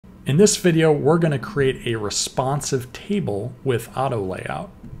In this video, we're going to create a responsive table with auto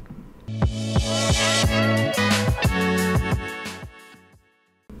layout.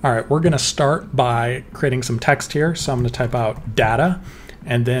 All right, we're going to start by creating some text here. So I'm going to type out data,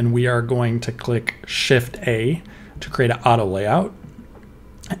 and then we are going to click Shift A to create an auto layout.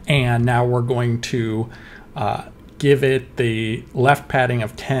 And now we're going to give it the left padding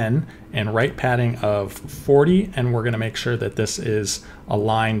of 10 and right padding of 40, and we're going to make sure that this is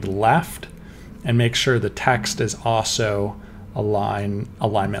aligned left and make sure the text is also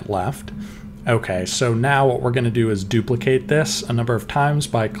alignment left. Okay, so now what we're going to do is duplicate this a number of times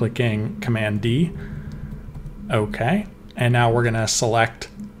by clicking Command D. Okay, and now we're going to select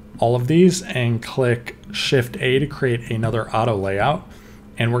all of these and click Shift A to create another auto layout,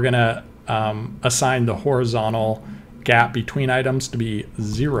 and we're going to assign the horizontal gap between items to be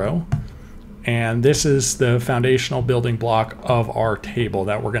 0. And this is the foundational building block of our table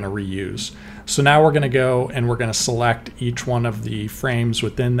that we're going to reuse. So now we're going to go and we're going to select each one of the frames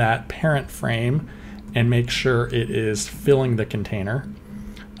within that parent frame and make sure it is filling the container.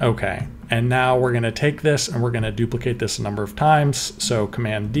 Okay, and now we're going to take this and we're going to duplicate this a number of times. So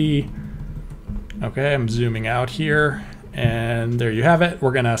Command D. Okay, I'm zooming out here, and there you have it.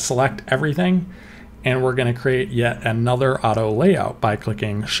 We're going to select everything, and we're going to create yet another auto layout by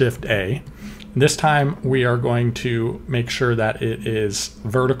clicking Shift A. This time we are going to make sure that it is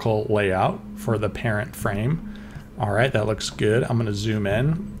vertical layout for the parent frame. All right, that looks good. I'm going to zoom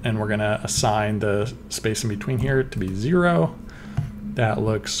in, and we're going to assign the space in between here to be 0. That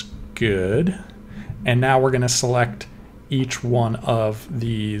looks good. And now we're going to select each one of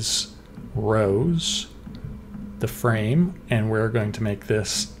these rows, the frame, and we're going to make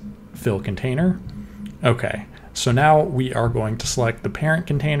this fill container. Okay, so now we are going to select the parent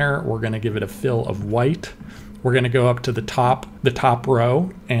container. We're going to give it a fill of white. We're going to go up to the top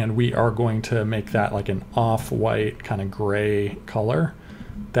row, and we are going to make that like an off-white kind of gray color.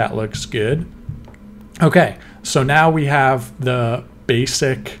 That looks good. Okay, so now we have the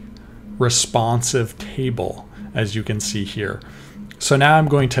basic responsive table, as you can see here. So now I'm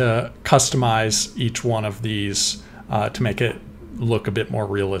going to customize each one of these to make it look a bit more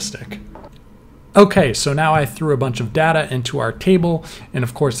realistic. Okay, so now I threw a bunch of data into our table, and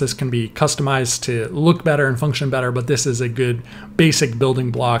of course this can be customized to look better and function better, but this is a good basic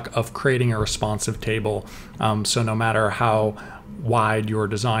building block of creating a responsive table. So no matter how wide your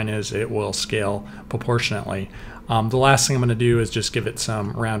design is, it will scale proportionately. The last thing I'm going to do is just give it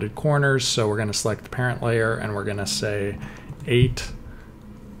some rounded corners. So we're going to select the parent layer, and we're going to say 8,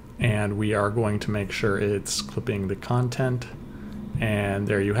 and we are going to make sure it's clipping the content, and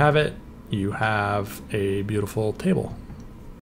there you have it. You have a beautiful table.